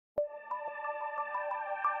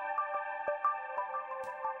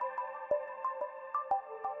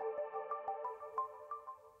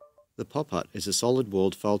The PopHut is a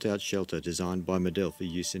solid-walled fold-out shelter designed by MADDEL for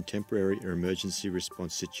use in temporary or emergency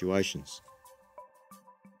response situations.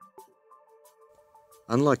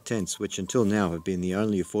 Unlike tents, which until now have been the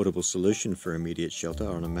only affordable solution for immediate shelter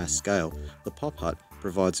on a mass scale, the PopHut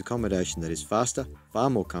provides accommodation that is faster, far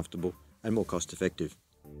more comfortable, and more cost-effective.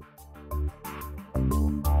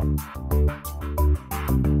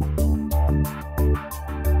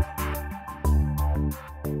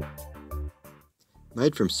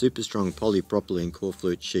 Made from super strong polypropylene core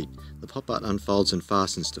flute sheet, the PopHut unfolds and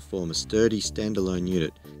fastens to form a sturdy standalone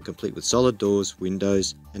unit, complete with solid doors,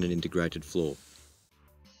 windows, and an integrated floor.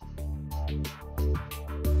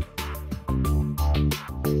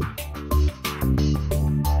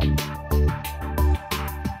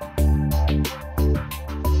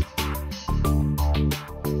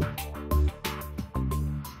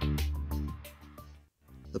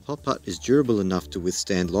 The PopHut is durable enough to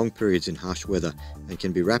withstand long periods in harsh weather and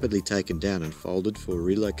can be rapidly taken down and folded for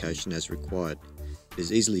relocation as required. It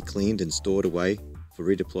is easily cleaned and stored away for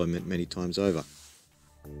redeployment many times over.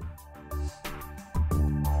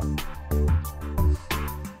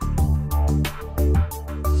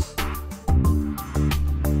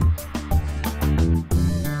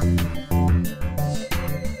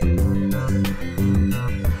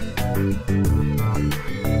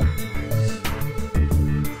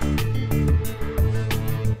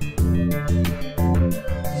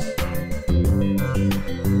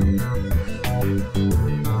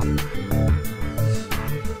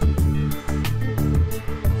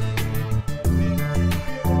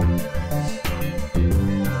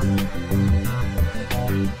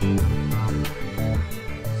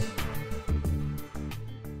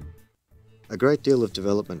 A great deal of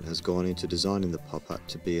development has gone into designing the PopHut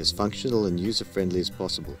to be as functional and user-friendly as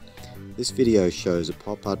possible. This video shows a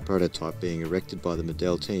PopHut prototype being erected by the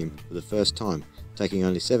MADDEL team for the first time, taking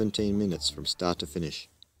only 17 minutes from start to finish.